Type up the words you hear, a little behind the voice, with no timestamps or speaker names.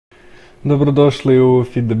Dobrodošli u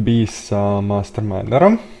Feed the Beast sa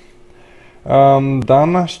Masterminerom.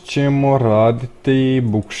 Danas ćemo raditi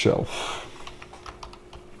bookshelf.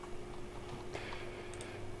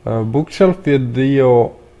 Bookshelf je dio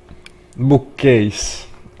bookcase.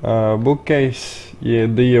 Bookcase je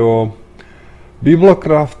dio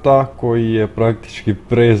bibliokrafta koji je praktički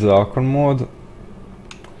prezakon mod.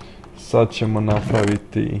 Sad ćemo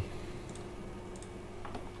napraviti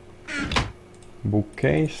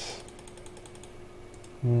bookcase.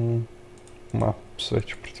 Sve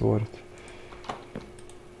ću pretvoriti.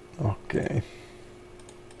 Ok.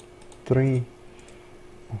 3.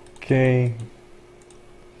 Ok.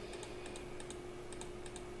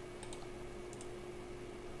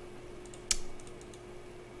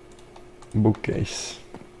 Bookcase.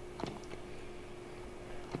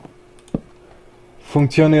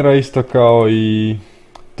 Funkcionira isto kao i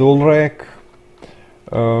tool rack.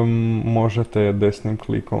 Možete desnim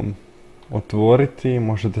klikom otvoriti,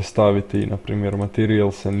 možete staviti na primjer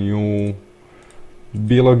materials and new,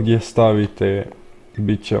 bilo gdje stavite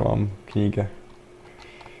bit će vam knjige.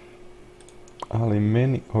 Ali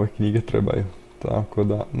meni ove knjige trebaju, tako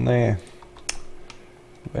da ne.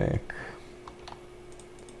 Back.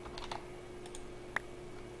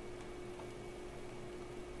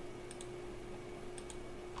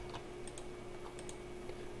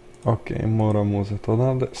 Ok, moram uzeti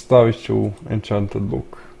odavde, stavit ću u enchanted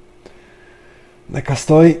book. Neka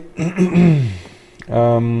stoji.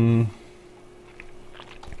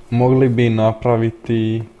 Mogli bi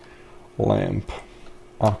napraviti lamp.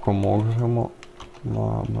 Ako možemo.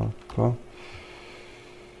 Lamp.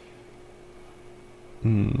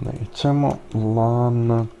 Nećemo.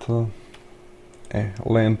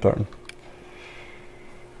 Lantern.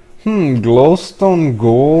 Glowstone,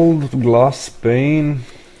 gold, glass pane.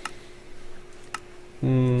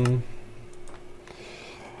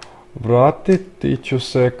 Vratiti ću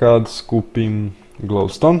se kad skupim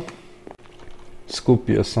glowstone.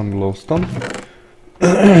 Skupio sam glowstone.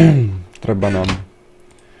 Treba nam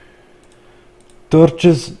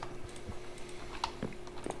torches.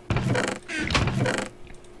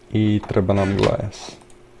 I treba nam glass.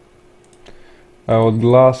 Od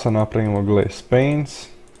glasa napravimo glass panes.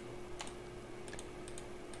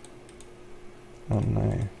 A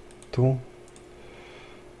ne, tu.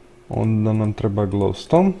 Onda nam treba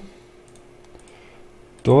glowstone.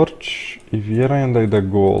 Torch i vjerujem da ide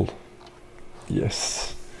gold.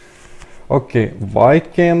 Yes. Ok,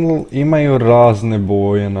 white candle imaju razne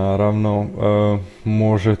boje naravno.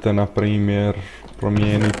 Možete na primjer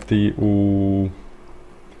promijeniti u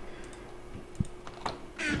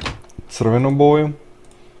crvenu boju.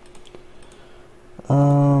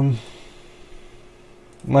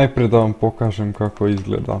 Najprije da vam pokažem kako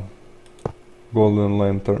izgleda golden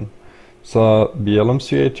lantern sa bijelom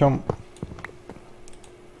svijećom.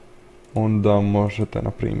 Onda možete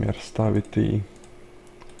na primjer staviti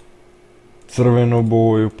crvenu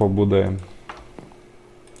boju pa bude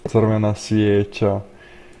crvena svijeća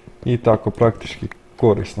i tako praktički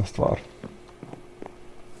korisna stvar.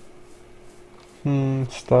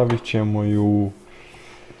 Stavit ćemo ju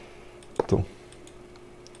tu.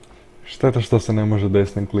 Šteta što se ne može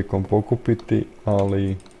desnim klikom pokupiti,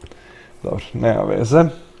 ali dobro, nema veze.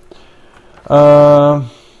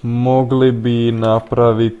 Mogli bi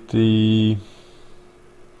napraviti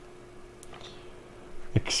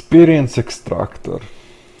experience extractor.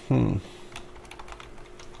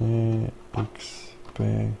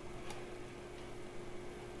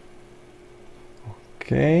 Ok,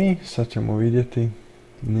 sad ćemo vidjeti.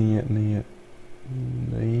 Nije.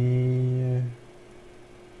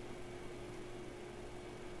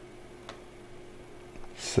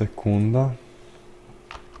 Sekunda.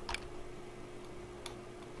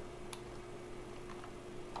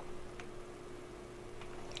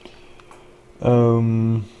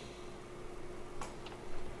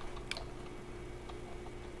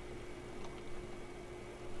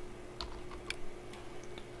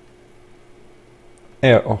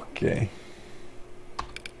 Ok.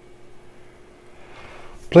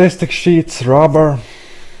 Plastic sheets, rubber.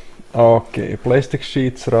 Ok, plastic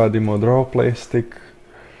sheets radimo od raw plastic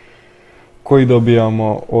koji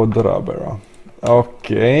dobijamo od rubbera. Ok,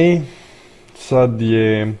 sad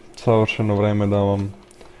je savršeno vrijeme da vam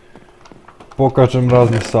pokažem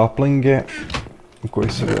razne saplinge koji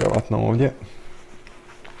su vjerovatno ovdje.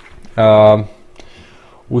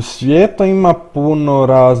 U svijetu ima puno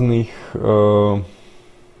raznih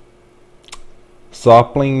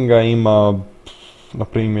saplinga, ima na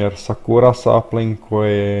primjer sakura sapling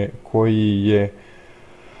koji je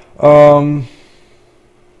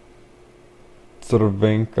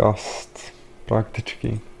crvenkast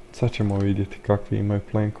praktički. Sad ćemo vidjeti kakvi imaju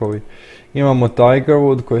plankovi. Imamo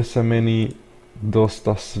Tigerwood koji se meni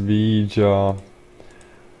dosta sviđa.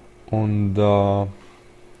 Onda...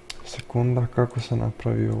 Sekunda, kako se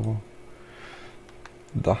napravi ovo?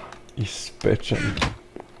 Da, ispečen.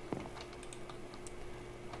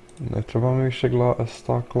 Ne treba mi više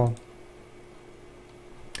stakla.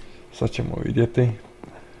 Sad ćemo vidjeti.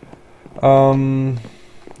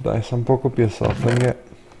 Da, sam pokupio saplinge.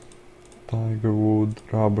 Tigerwood,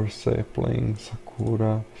 rubber sapling,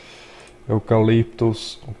 sakura,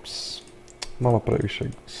 eukaliptus, ups, malo previše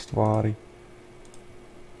stvari.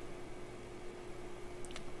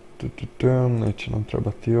 Neće nam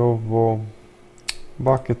trebati ovo.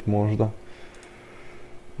 Bucket možda.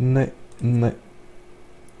 Ne.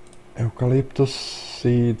 Eukaliptus,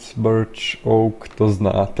 seeds, birch, oak, to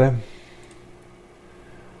znate.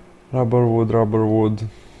 Rubberwood.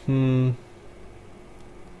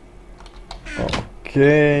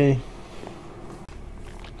 Okej.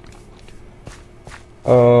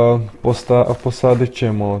 Posadit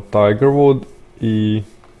ćemo Tigerwood i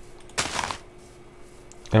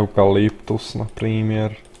eukaliptus, na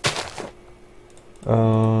primjer.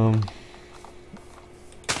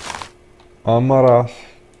 Amaras.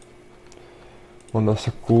 Onda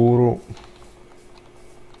sakuru.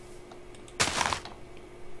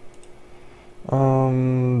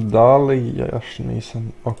 Da li, ja još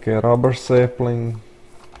nisam. Ok, rubber sapling.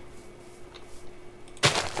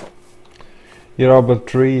 I rubber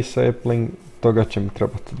tree sapling. Toga će mi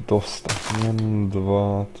trebati dosta. 1,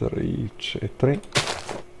 2, 3, 4.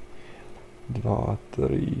 2,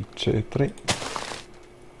 3, 4.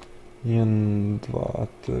 1, 2,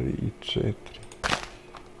 3, 4.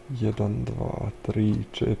 1, 2, 3,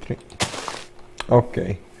 4. Ok.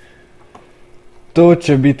 To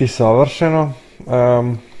će biti savršeno.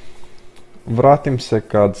 Vratim se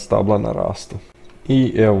kad stabla narastu.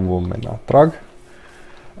 I evo me natrag.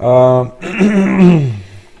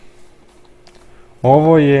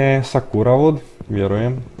 Ovo je sakura wood,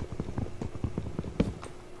 vjerujem.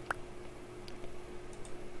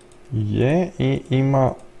 Je i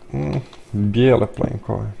ima bijele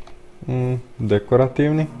plenkove.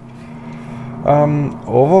 Dekorativni.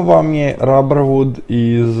 Ovo vam je rubber wood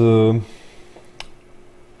iz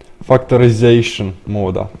factorization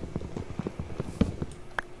moda.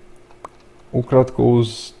 Ukratko,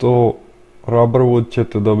 uz to rubber wood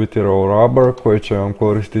ćete dobiti raw rubber koji će vam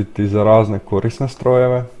koristiti za razne korisne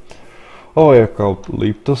strojeve. Ovo je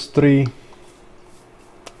eucalyptus tree.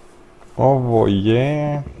 Ovo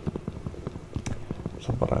je...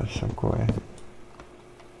 Zaboravio sam ko je.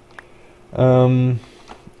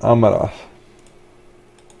 Amaras.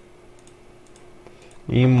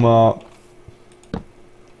 Ima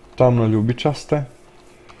tamno ljubičaste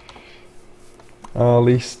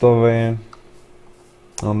listove.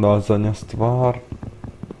 Onda zadnja stvar.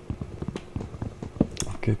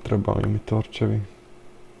 Ok, trebaju mi torčevi.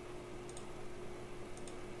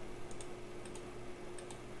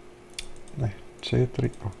 Ne, 4,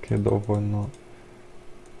 ok, dovoljno.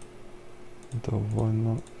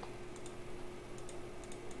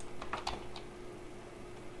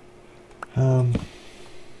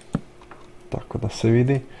 Tako da se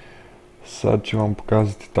vidi. Sad ću vam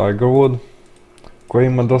pokazati Tigerwood koji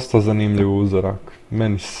ima dosta zanimljiv uzorak.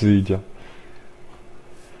 Meni se sviđa.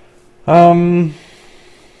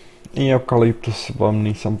 I eukaliptus vam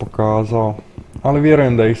nisam pokazao, ali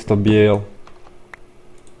vjerujem da je isto bijel.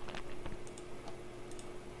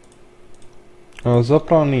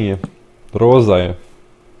 Zapravo nije. Roza je.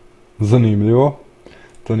 Zanimljivo.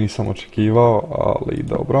 To nisam očekivao, ali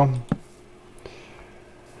dobro.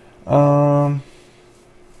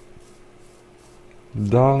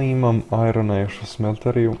 Da li imam irona još u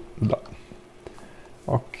smelteriju? Da.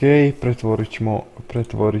 Ok,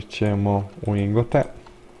 pretvorit ćemo u ingote.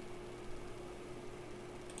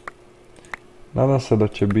 Nadam se da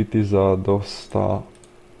će biti za dosta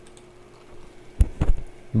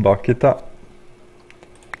baketa.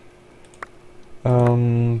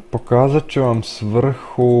 Pokazat ću vam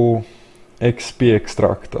svrhu XP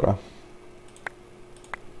ekstraktora.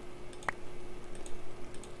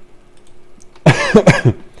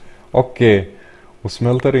 Ok, u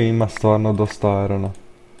smelteri ima stvarno dosta irona.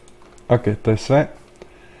 Ok, to je sve.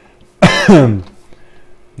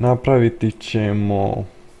 Napraviti ćemo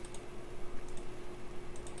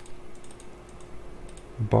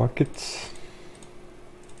buckets.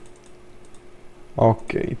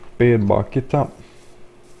 Ok, 5 bucketa.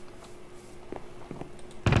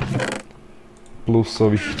 Plus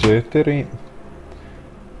ovih 4.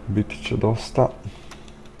 Biti će dosta.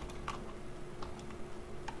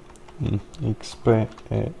 XP,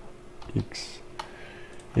 X.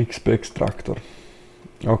 XP ekstraktor.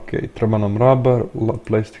 Ok, treba nam rubber,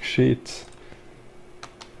 plastic sheets.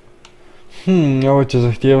 Ovo će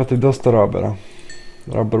zahtijevati dosta rubbera.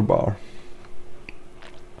 Rubber bar.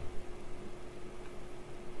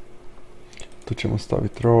 Tu ćemo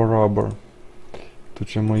staviti raw rubber. Tu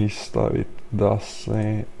ćemo i staviti da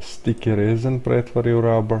se sticky resin pretvori u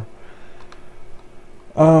rubber.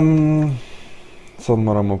 Sad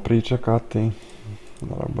moramo pričekati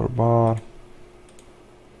na rubber bar.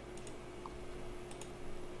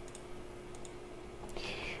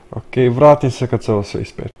 Ok, vratim se kad se ovo sve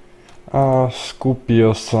ispeče.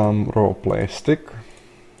 Skupio sam raw plastic.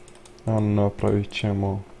 Napravit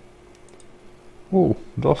ćemo...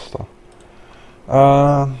 dosta.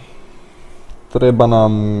 Treba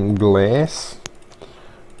nam glass.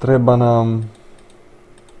 Treba nam...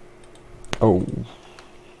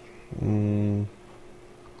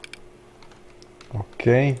 ok.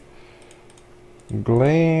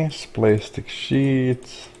 Glass, plastic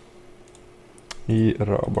sheets i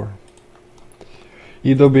rubber.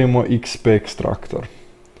 I dobijemo XP ekstraktor.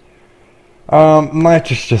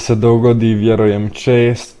 Najčešće se dogodi, vjerujem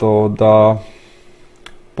često, da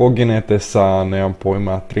poginete sa, nemam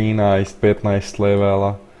pojma, 13-15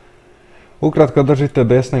 levela. Ukratko držite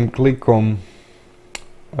desnim klikom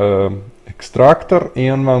ekstraktor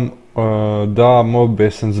i on vam da mob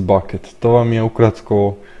essence bucket. To vam je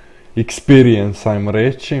ukratko experience, ajmo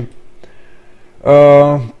reći.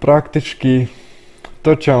 Praktički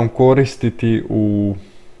to će vam koristiti u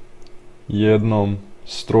jednom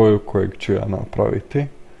stroju kojeg ću ja napraviti.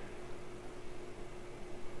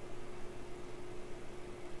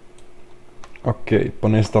 Ok,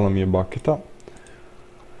 ponestalo mi je baketa.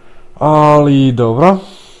 Ali dobro.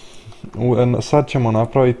 Sad ćemo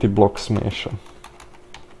napraviti blok smeša.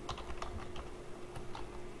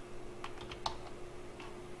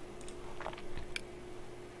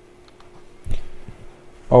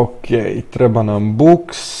 Ok, treba nam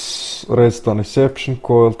books, redstone reception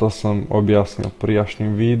coil, to sam objasnio u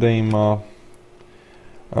prijašnjim videima.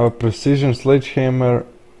 Precision sledgehammer,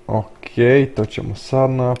 ok, to ćemo sad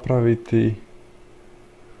napraviti.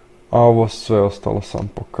 A ovo sve ostalo sam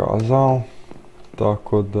pokazao.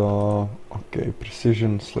 Tako da, ok,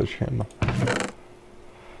 precision sledgehammer.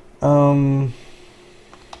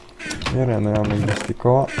 Vjerujem da imam negdje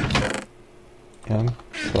stikova.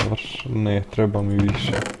 Ne, treba mi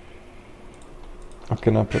više. Ok,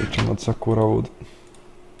 napravit ćemo od sakura wood.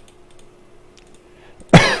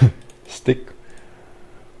 Stick.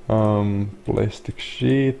 Plastic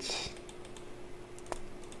sheets.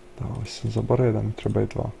 Da, ali sam zaboravio da mi treba i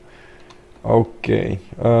dva. Ok,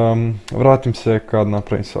 vratim se kad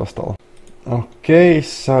napravim sve ostalo. Ok,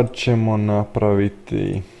 sad ćemo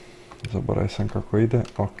napraviti... Zaboravio sam kako ide.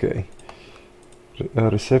 Ok.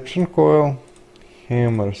 Reception coil.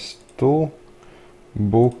 Hammers tu.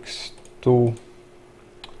 Books tu.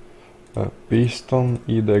 Piston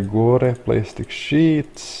ide gore. Plastic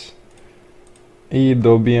sheets. I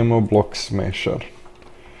dobijemo block smasher.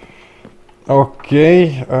 Ok,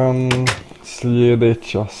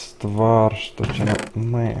 sljedeća stvar što ćemo...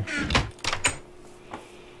 Ne.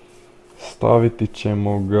 Staviti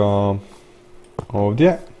ćemo ga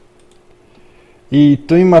ovdje. I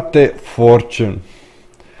tu imate fortune.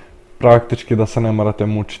 Praktički da se ne morate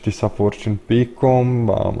mučiti sa fortune pikom,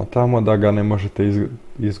 vamo tamo, da ga ne možete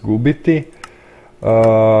izgubiti.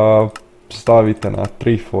 Stavite na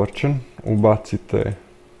 3 fortune, ubacite...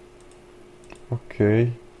 Ok.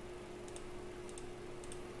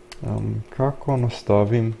 Kako ono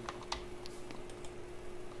stavim?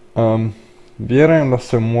 Vjerujem da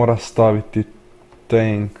se mora staviti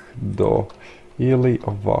tank do... Ili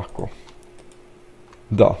ovako.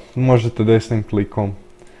 Da, možete desnim klikom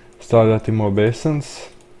stavljati mob essence.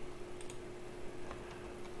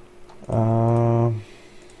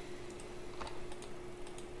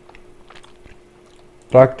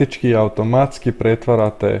 Praktički automatski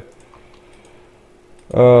pretvarate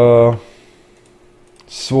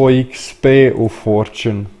svoj XP u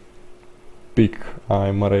fortune pick,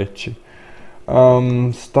 ajmo reći.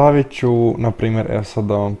 Stavit ću, na primjer, evo sad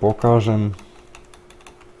da vam pokažem.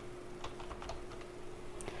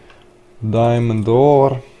 Diamond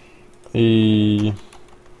ore i...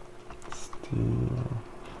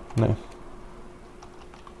 Ne.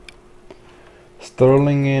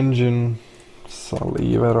 Sterling engine sa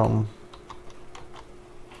liverom.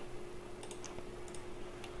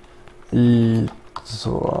 I...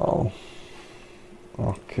 Zoal.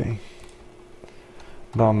 Ok.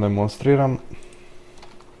 Da vam demonstriram.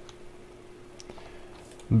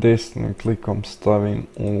 Desnim klikom stavim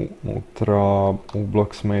unutra u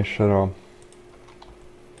blok smashera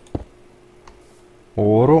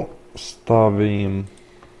oru, stavim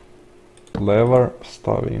lever,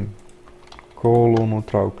 stavim coal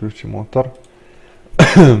unutra, uključim motor.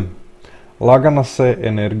 Lagano se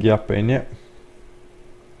energija penje.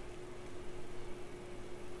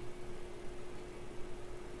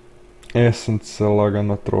 Essence se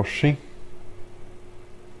lagano troši.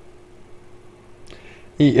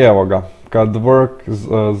 I evo ga, kad work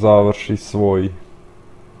završi svoj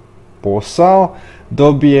posao,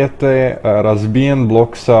 dobijete razbijen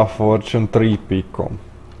blok sa fortune 3 pikom.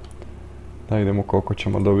 Da vidimo koliko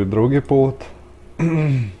ćemo dobiti drugi put.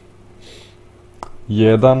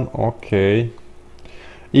 1, ok.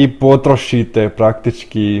 I potrošite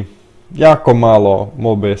praktički jako malo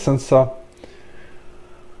mob essensa.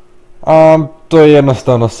 A to je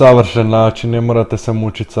jednostavno savršen način, ne morate se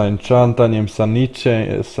mučiti sa enchantanjem,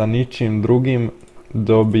 sa ničim drugim.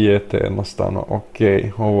 Dobijete jednostavno, ok,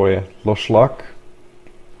 ovo je loš lak.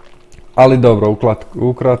 Ali dobro,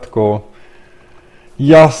 ukratko,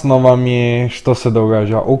 jasno vam je što se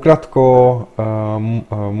događa. Ukratko,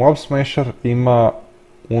 Mob Smasher ima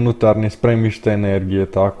unutarnje spremište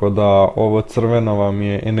energije, tako da ovo crveno vam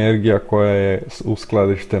je energija koja je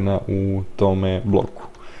uskladištena u tome bloku.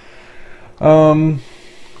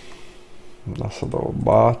 Da sad ovo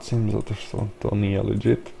bacim, zato što to nije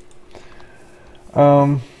legit.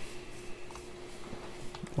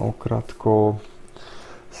 Ukratko,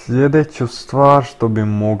 sljedeću stvar što bi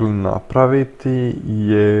mogli napraviti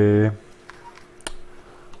je...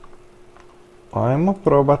 Ajmo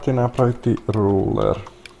probati napraviti ruler.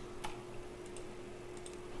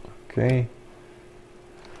 Ok.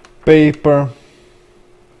 Paper.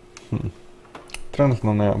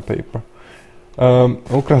 Trenutno nemam paper.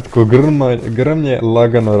 Ukratko, grmlje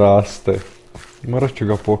lagano raste. Morat ću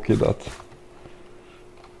ga pokidat.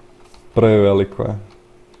 Preveliko je.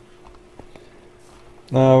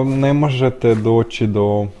 Ne možete doći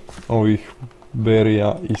do ovih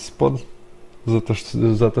berija ispod,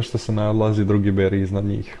 zato što se nalazi drugi beri iznad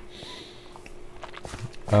njih.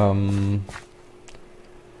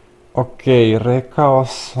 Ok, rekao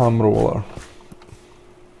sam ruler.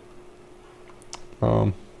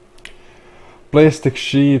 Plastic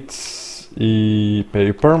sheets i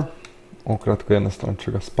paper. Ukratko, jednostavno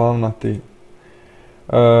ću ga spavnati.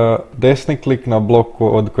 Desni klik na blok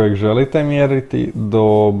od kojeg želite mjeriti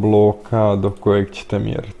do bloka do kojeg ćete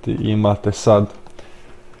mjeriti. Imate sad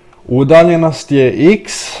udaljenost je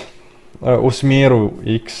x u smjeru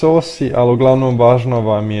x osi, ali uglavnom važno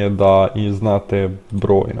vam je da i znate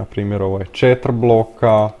broj. Na primjer, ovo je 4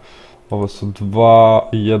 bloka, ovo su 2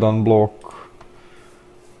 i 1 blok,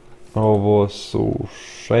 ovo su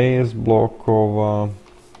 6 blokova.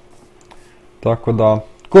 Tako da,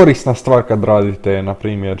 korisna stvar kad radite, na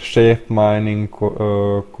primjer, shape mining,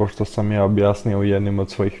 ko što sam ja objasnio u jednim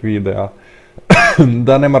od svojih videa,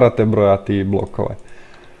 da ne morate brojati blokove.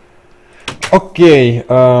 Ok,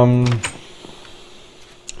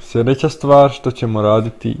 sljedeća stvar što ćemo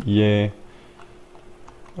raditi je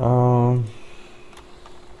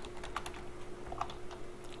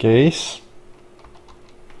case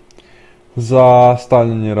za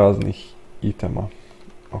stavljanje raznih itema.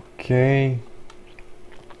 Ok.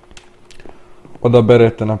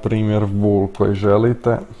 Odaberete na primjer wool koji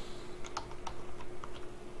želite.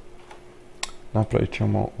 Napravit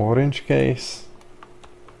ćemo orange case.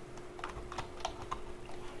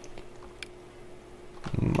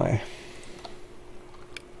 Ne.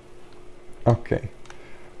 Ok.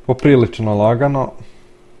 Poprilično lagano.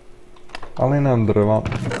 Ali nam drva.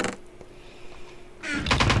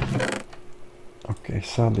 Ok,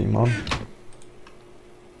 sad imam.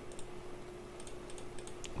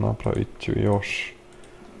 Napravit ću još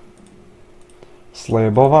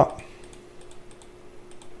slabova.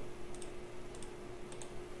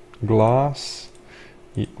 Glass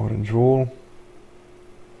i orange wool.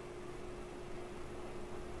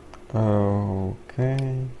 Ok.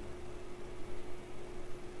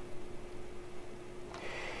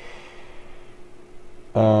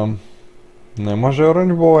 Ne može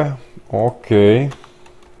orange boja. Ok.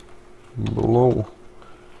 Blue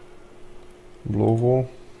wool.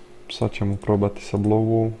 Sad ćemo probati sa blue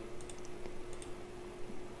wool.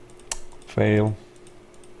 Fail.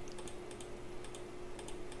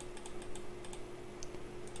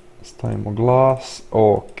 Stavimo glass.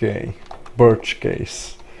 Ok. Birch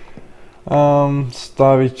case.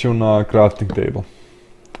 Stavit ću na crafting table.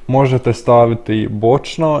 Možete staviti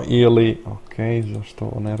bočno ili... Ok, zašto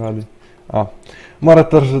ovo ne radi?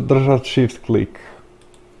 Morate držati shift klik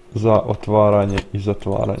za otvaranje i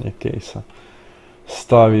zatvaranje case-a.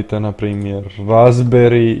 Stavite na primjer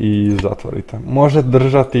raspberry i zatvorite. Možete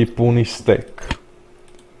držati puni stack.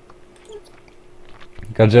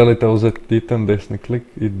 Kad želite uzeti item, desni klik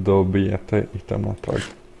i dobijete item natrag.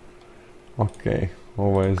 Ok,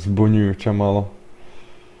 ovo je zbunjujuće malo.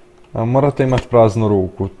 Morate imati praznu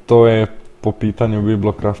ruku, to je po pitanju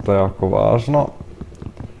Bibliocrafta jako važno.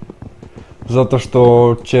 Zato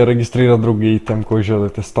što će registrirati drugi item koji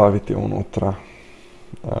želite staviti unutra.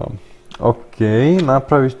 Ok,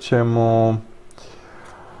 napravit ćemo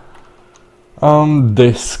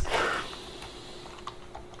desk.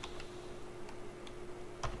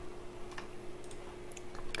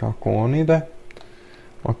 Kako on ide?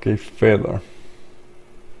 Ok, feather.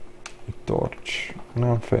 I torch.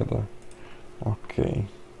 Nemam feather. Ok.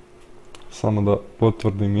 Samo da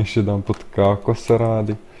potvrdim još jedan put kako se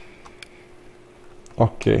radi.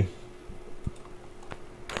 Ok.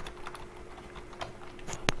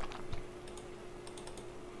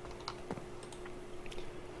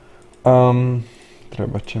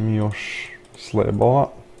 Treba će mi još slabova.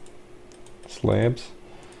 Slabs.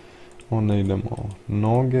 Onda idemo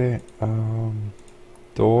noge,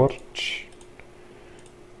 torch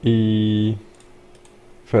i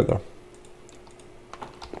feather.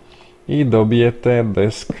 I dobijete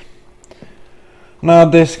desk. Na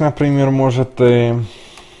desk, na primjer, možete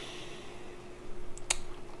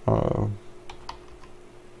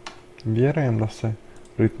vjerujem da se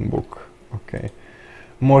written book, ok.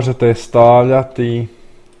 Možete stavljati,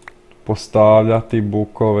 postavljati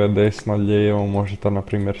bukove desno, lijevo, možete na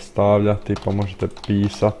primjer stavljati, pa možete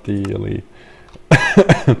pisati ili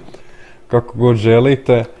kako god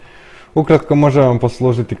želite. Ukratko može vam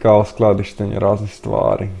poslužiti kao skladištenje raznih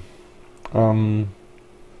stvari.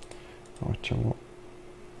 Hoćemo...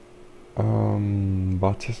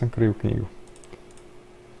 bacio sam krivu knjigu.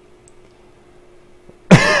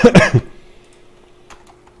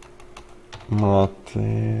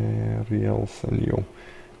 Materials and you.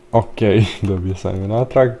 Ok, dobio sam je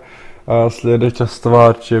natrag. Sljedeća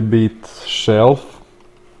stvar će biti shelf.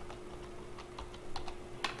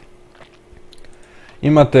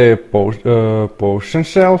 Imate potion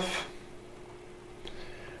shelf.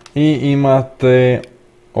 I imate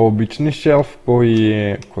obični shelf koji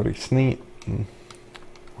je korisniji.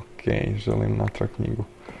 Ok, želim natrag knjigu.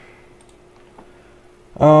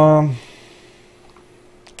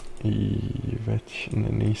 I već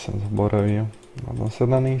nisam zaboravio. Nadam se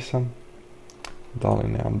da nisam. Da li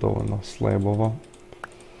nemam dovoljno slabova.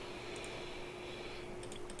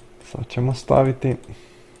 Sad ćemo staviti.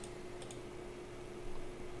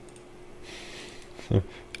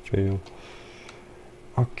 Fail.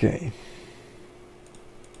 Ok.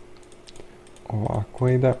 Ovako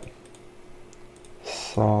ide.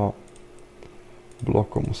 Sa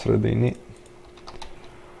blokom u sredini.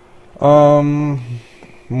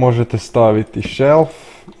 Možete staviti shelf.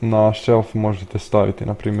 Na shelf možete staviti,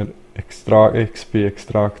 na primjer, XP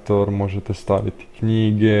ekstraktor, možete staviti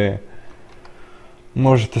knjige,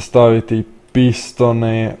 možete staviti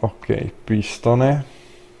pistone, ok, pistone,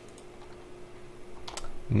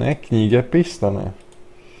 ne knjige, pistone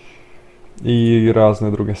i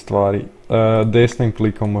razne druge stvari. Desnim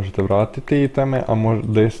klikom možete vratiti iteme, a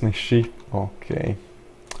desni shift, ok.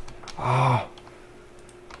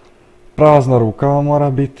 Prazna ruka vam mora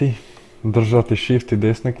biti. Držati shift i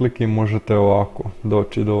desni klik i možete ovako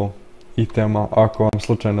doći do itema ako vam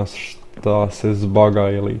slučajno šta se zbaga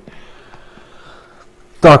ili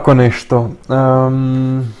tako nešto.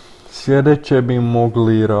 Sljedeće bi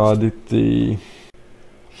mogli raditi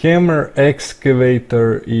hammer,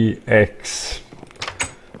 excavator i X.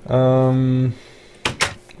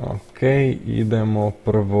 Ok, idemo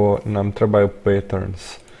prvo, nam trebaju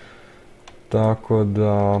patterns. Tako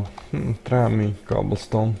da, treba mi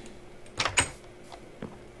cobblestone.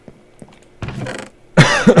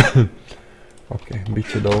 Ok,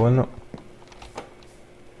 bit će dovoljno.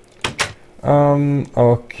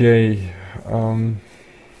 Ok.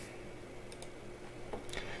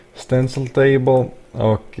 Stencil table.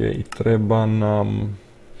 Ok, treba nam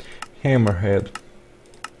hammerhead.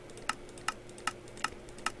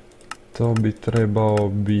 To bi trebao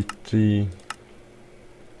biti...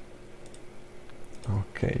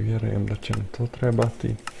 Ok, vjerujem da će mi to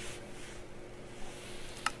trebati.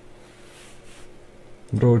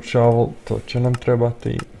 Broad shovel, to će nam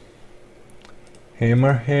trebati.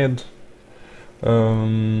 Hammerhead.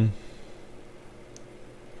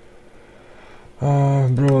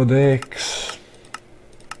 Broad X.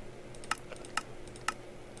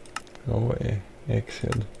 Ovo je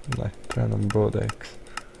X-head. Ne, treba nam Broad X.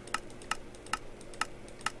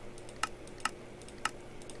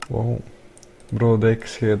 Wow. Broad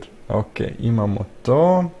X-head. Ok, imamo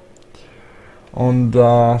to.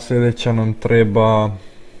 Onda sljedeća nam treba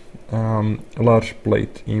large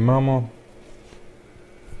plate, imamo.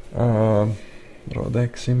 Rod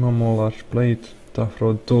X imamo, large plate, tough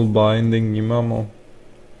rod tool binding imamo.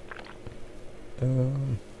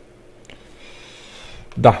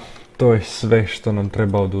 Da, to je sve što nam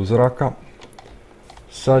treba od uzoraka.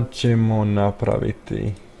 Sad ćemo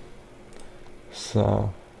napraviti sa...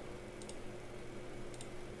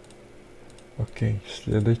 Ok,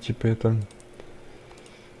 sljedeći pattern.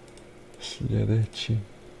 Sljedeći.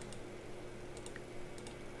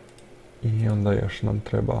 I onda još nam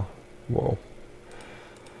treba... Wow.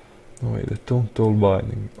 Ovo ide tu, tool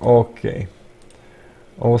binding. Ok.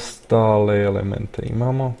 Ostale elemente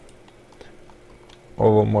imamo.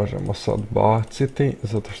 Ovo možemo sad baciti,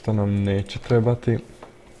 zato što nam neće trebati.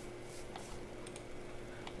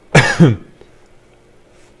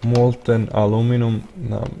 Molten aluminum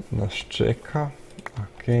nas čeka.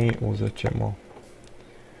 Ok, uzet ćemo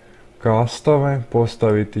kastove,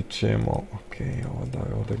 postaviti ćemo, ok, ovo da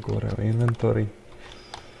je ovdje gore u inventory.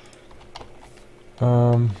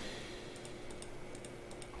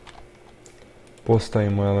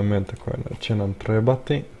 Postavimo elemente koje će nam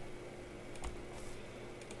trebati.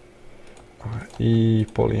 I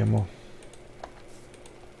polijemo.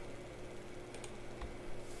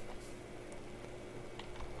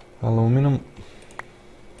 Aluminum.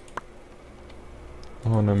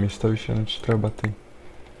 Ovo nam isto više neće trebati.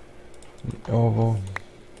 Ni ovo.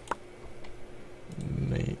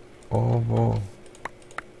 Ni ovo.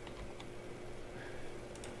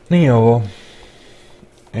 Ni ovo.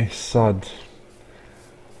 E sad.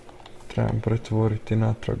 Trebam pretvoriti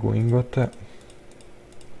natrag u ingote.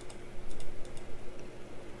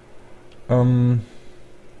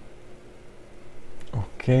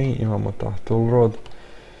 Ok, imamo ta tool rod.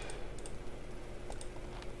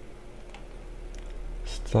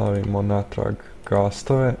 Stavimo natrag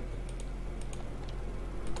kastove.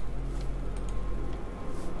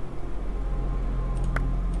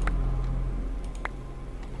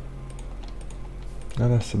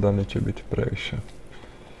 Nadam se da neće biti previše.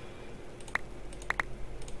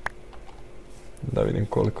 Da vidim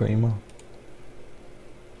koliko ima.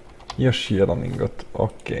 Još jedan ingot.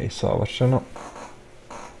 Ok, savršeno.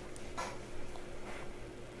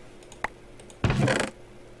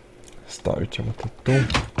 Stavit ćemo to tu.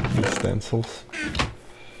 Stencils.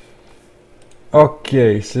 Ok,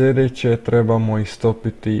 sljedeće trebamo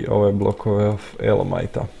istopiti ove blokove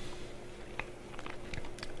elemajta.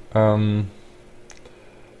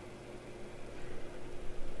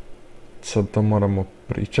 Sad to moramo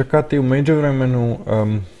pričekati. U međuvremenu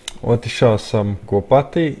otišao sam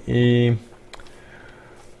kopati i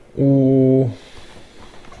u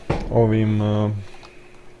ovim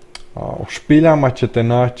u špiljama ćete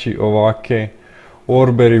naći ovake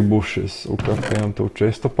orberry bushes. Ukratko imam tu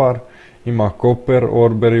često par. Ima copper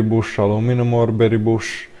orberry bush, aluminum orberry bush,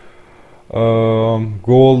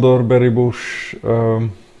 gold orberry bush.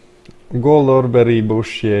 Gold orberry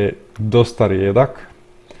bush je dosta rijedak,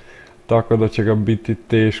 tako da će ga biti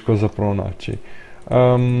teško za pronaći.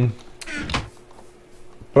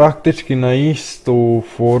 Praktički na istu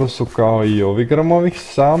foru su kao i ovi gramovi,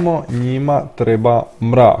 samo njima treba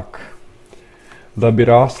mrak da bi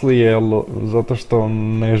rasli, zato što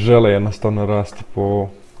ne žele jednostavno rasti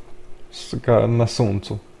na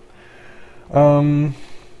suncu.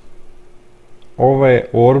 Ove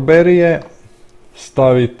orberije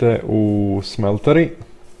stavite u smelteri,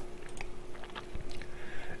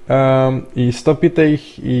 istopite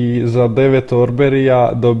ih i za 9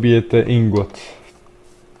 orberija dobijete ingot.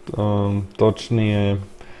 Točnije,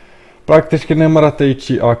 praktički ne morate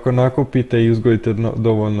ići, ako nakupite i uzgojite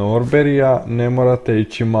dovoljno orberija, ne morate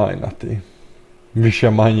ići majnati. Više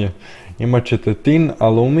manje. Imat ćete tin,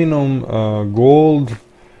 aluminum, gold,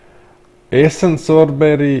 essence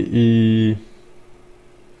orberry i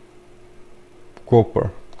copper,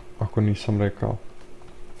 ako nisam rekao.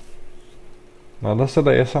 Nadam se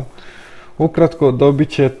da jesam. Ukratko dobit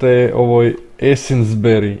ćete ovoj essence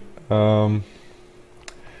berry.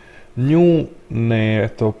 Nju ne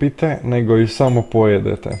topite, nego ju samo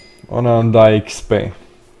pojedete. Ona vam daje XP.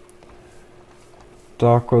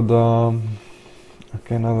 Tako da... Ok,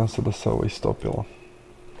 nadam se da se ovo istopilo.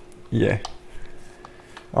 Je.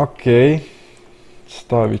 Ok.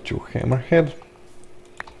 Stavit ću hammerhead.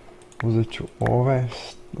 Uzet ću ove.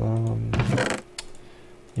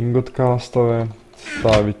 Ingot kastove.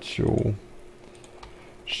 Stavit ću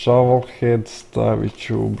shovel head. Stavit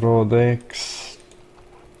ću broad X.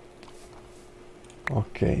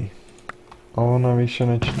 Ok, ovo nam više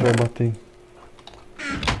neće trebati.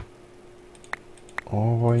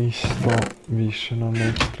 Ovo isto više nam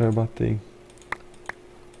neće trebati.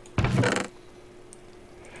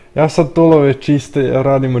 Ja sad toolove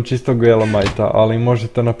radimo čistog elementa, ali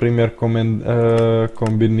možete na primjer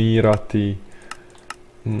kombinirati...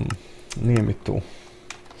 nije mi tu.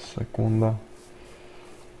 Sekunda.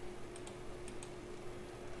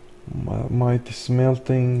 Mighty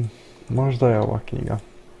Smelting, možda je ova knjiga.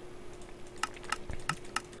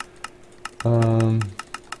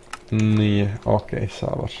 Nije, ok,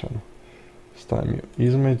 savršeno. Stavim ju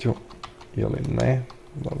između, ili ne,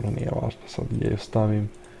 dobro, nije važno sad gdje ju stavim.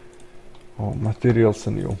 Materials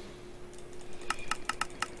and new.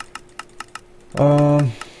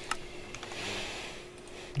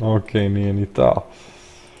 Ok, nije ni ta.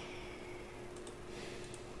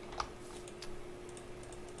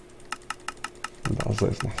 Da,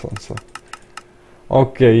 zezno sam se.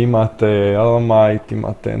 Ok, imate Almite,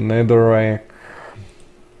 imate Netherrack.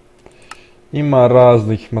 Ima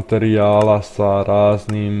raznih materijala sa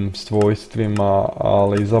raznim svojstvima,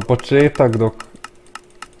 ali za početak dok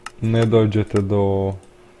ne dođete do...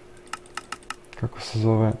 kako se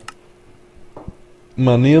zove?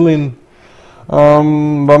 Manilin,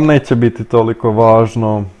 vam neće biti toliko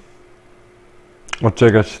važno od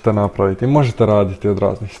čega ćete napraviti. Možete raditi od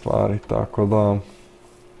raznih stvari, tako da...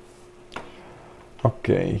 Ok,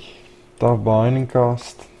 ta binding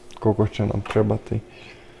cast, koliko će nam trebati?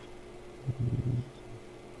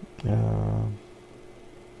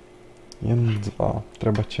 Dva,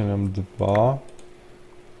 treba će nam 2.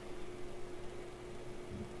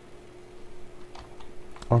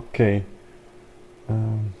 Ok.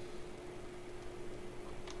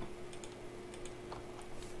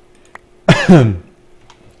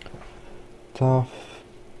 Tough,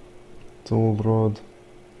 tool rod,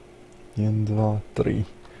 1, 2, 3.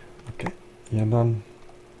 Ok, 1,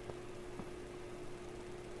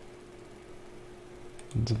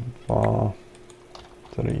 2,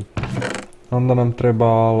 3. Onda nam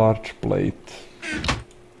treba large plate.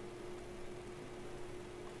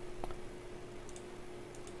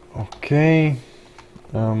 Ok.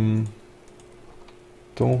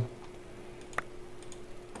 Tu.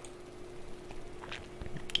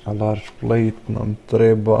 A large plate nam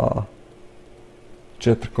treba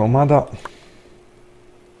 4 komada.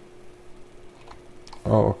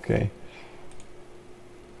 Ok.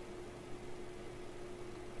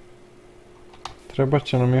 Treba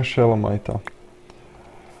će nam još elementa.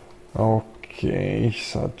 Ok,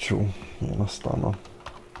 sad ću jednostavno.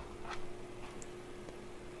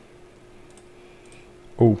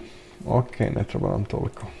 Ok, ne treba nam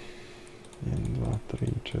toliko. 1, 2, 3,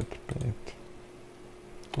 4,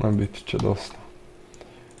 5. No, biti će dosta.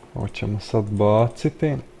 Ovo ćemo sad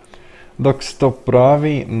baciti. Dok se to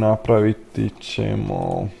pravi, napraviti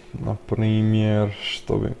ćemo, na primjer,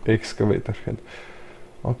 što bi, excavator head.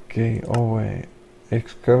 Ok, ovo je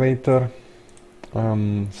excavator.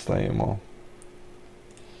 Stavimo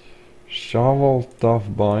shovel, tough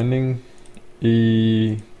binding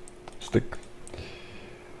i stick.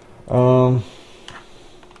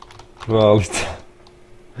 Palica.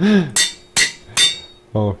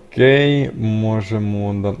 Ok, možemo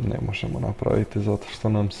onda, ne možemo napraviti zato što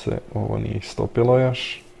nam se ovo nije istopilo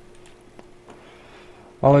još.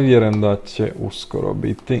 Ali vjerujem da će uskoro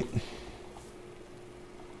biti.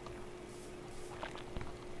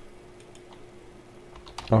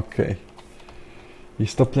 Ok,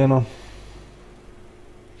 istopljeno.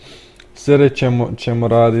 Sljedeće ćemo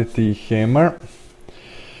raditi hammer.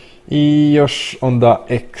 I još onda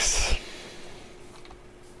X.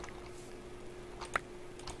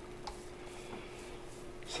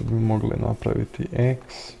 Sad bi mogli napraviti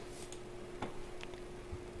X.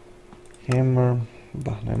 Hammer.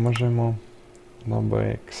 Da, ne možemo.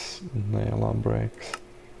 Lumber X. Ne, Lumber X.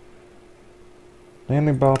 Ne,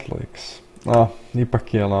 ni Battle X.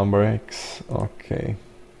 Ipak je Lumber X. Ok.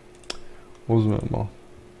 Uzmemo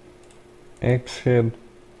X-head.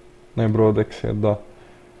 Ne, broad X-head, da.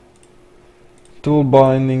 Tool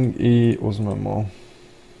binding i uzmemo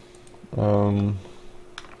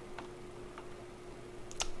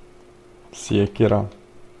sjekira.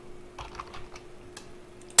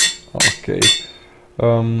 Ok.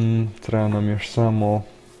 Treba nam još samo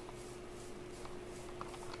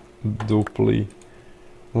dupli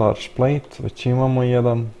large plate, već imamo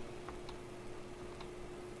jedan.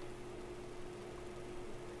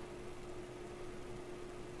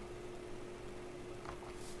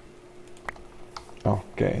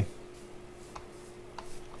 Ok.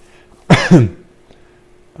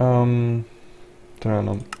 Treba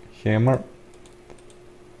nam hammer.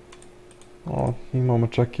 Imamo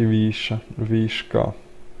čak i viška.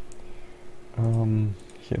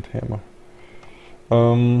 Head hammer.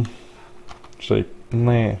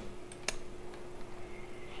 Ne.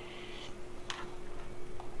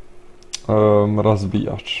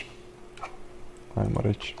 razbijač. Ajmo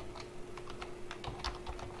reći.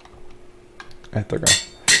 Eto ga.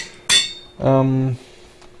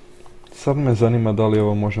 Sad me zanima da li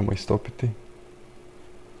ovo možemo istopiti.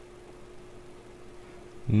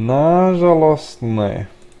 Nažalost ne.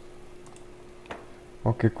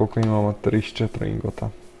 Ok, koliko imamo? 34 ingota.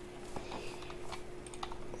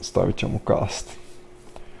 Stavit ćemo cast.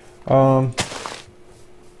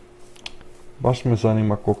 Baš me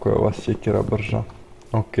zanima koliko je ova sjekira brža.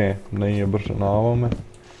 Ok, nije brža na ovome.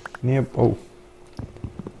 Nije... Oh.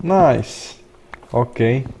 Nice. Ok.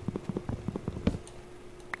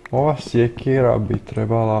 Ova sjekira bi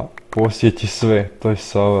trebala posjeći sve. To je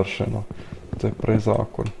savršeno. To je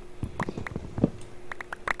prezakon.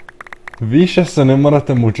 Više se ne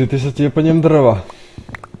morate mučiti sa cijepanjem drva.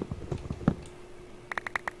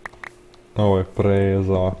 Ovo je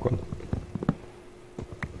prezakon.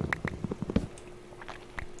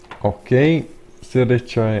 Ok,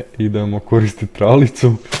 sljedeća je idemo koristiti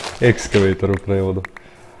tralicu. Excavator u prevodu.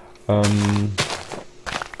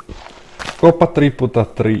 Kopa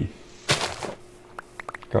 3x3.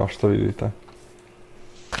 Kao što vidite.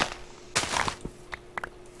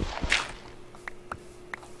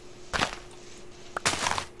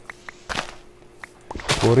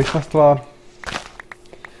 Korisna stvar.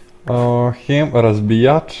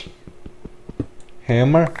 Razbijač.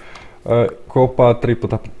 Hammer. Kopa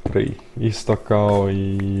 3x3. Isto kao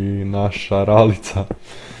i naša ralica.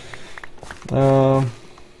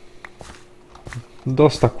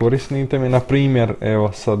 Dosta korisni itemi. Na primjer,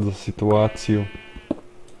 evo sad za situaciju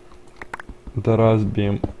da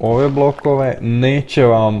razbijem ove blokove. Neće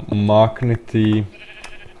vam makniti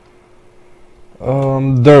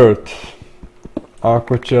dirt.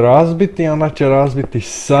 Ako će razbiti, onda će razbiti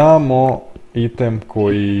samo item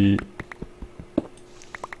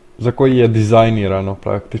za koji je dizajnirano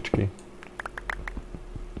praktički.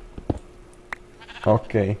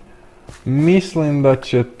 Ok. Mislim da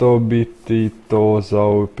će to biti to za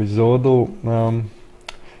ovu epizodu.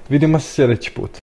 Vidimo se sljedeći put.